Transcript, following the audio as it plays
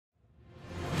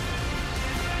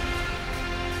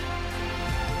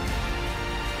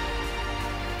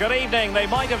Good evening. They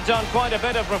might have done quite a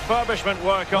bit of refurbishment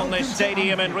work on this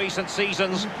stadium in recent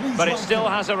seasons, but it still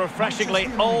has a refreshingly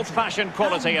old-fashioned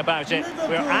quality about it.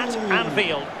 We're at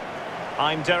Anfield.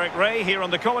 I'm Derek Ray here on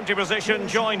the commentary position,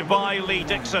 joined by Lee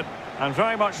Dixon. And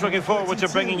very much looking forward to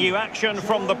bringing you action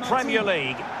from the Premier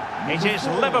League. It is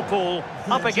Liverpool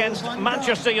up against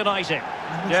Manchester United.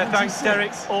 Yeah, thanks,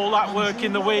 Derek. All that work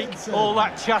in the week, all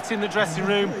that chat in the dressing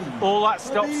room, all that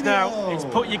stops now. It's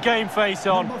put your game face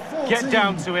on, get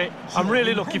down to it. I'm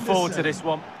really looking forward to this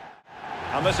one.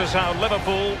 And this is how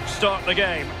Liverpool start the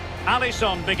game.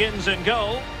 Alisson begins in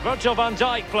goal. Virgil van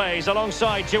Dijk plays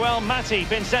alongside Joel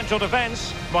Matip in central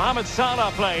defence. Mohamed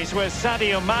Salah plays with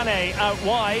Sadio Mane out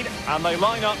wide. And they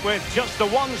line up with just the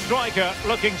one striker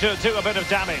looking to do a bit of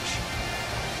damage.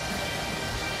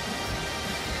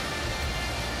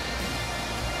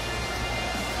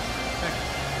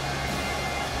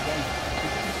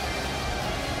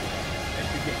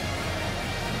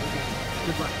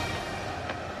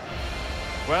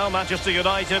 Well, Manchester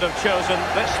United have chosen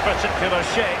this particular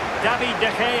shape. David De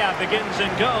Gea begins in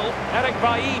goal. Eric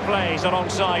Bailly plays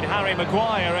alongside Harry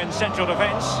Maguire in central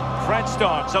defence. Fred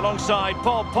starts alongside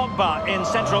Paul Pogba in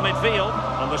central midfield.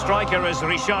 And the striker is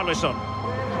Richarlison.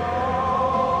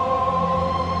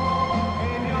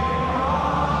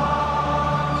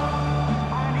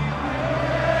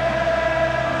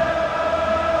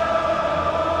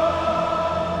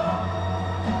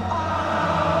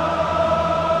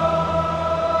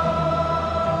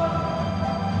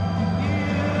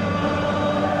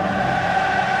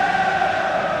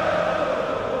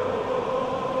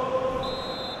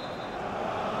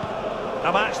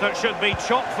 A match that should be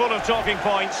chock full of talking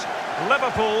points.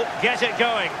 Liverpool get it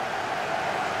going.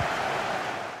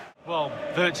 Well,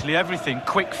 virtually everything.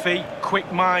 Quick feet, quick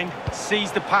mind,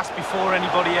 sees the pass before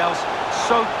anybody else.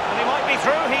 And he might be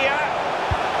through here.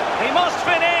 He must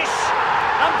finish.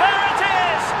 And there it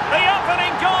is. The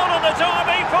opening goal of the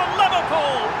derby for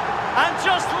Liverpool. And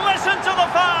just listen to the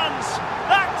fans.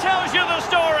 That tells you the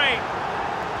story.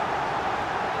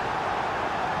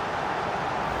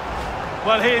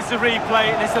 Well, here's the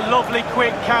replay, and it's a lovely quick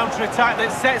counter-attack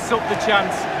that sets up the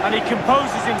chance. And he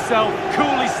composes himself,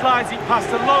 coolly slides it past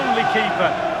a lonely keeper,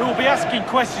 who will be asking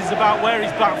questions about where his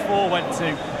back four went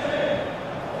to.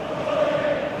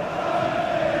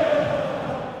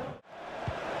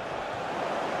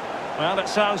 Well, it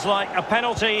sounds like a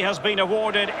penalty has been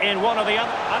awarded in one of the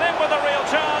other. And in with a real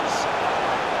chance.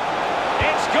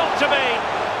 It's got to be.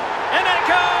 In it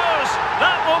goes!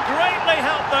 That will greatly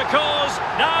help the cause.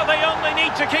 Now they only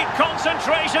need to keep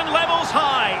concentration levels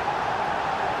high.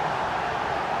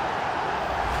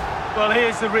 Well,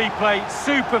 here's the replay.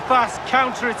 Super fast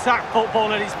counter-attack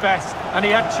football at its best. And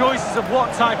he had choices of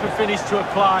what type of finish to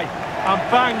apply. And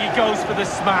bang, he goes for the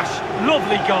smash.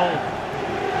 Lovely goal.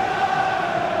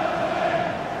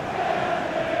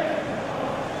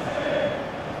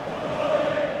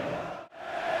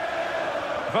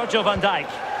 Virgil van Dijk.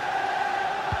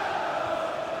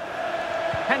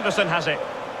 Henderson has it.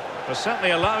 They're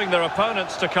certainly allowing their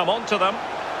opponents to come onto them.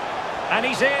 And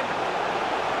he's in.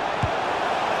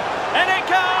 And it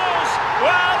goes!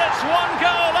 Well, it's one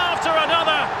goal after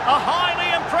another. A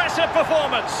highly impressive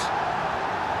performance.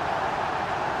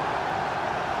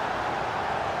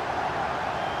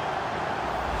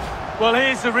 Well,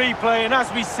 here's the replay, and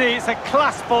as we see, it's a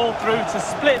class ball through to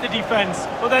split the defence.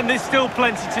 But then there's still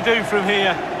plenty to do from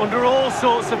here. Under all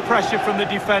sorts of pressure from the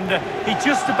defender, he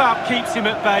just about keeps him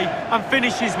at bay and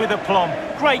finishes with aplomb.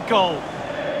 Great goal.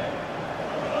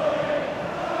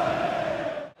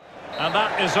 And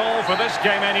that is all for this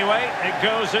game anyway. It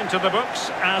goes into the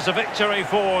books as a victory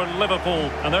for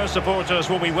Liverpool. And their supporters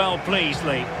will be well pleased,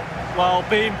 Lee. Well,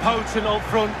 being potent up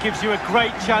front gives you a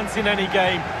great chance in any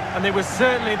game. And they were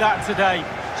certainly that today.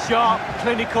 Sharp,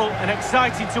 clinical and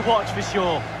exciting to watch for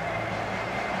sure.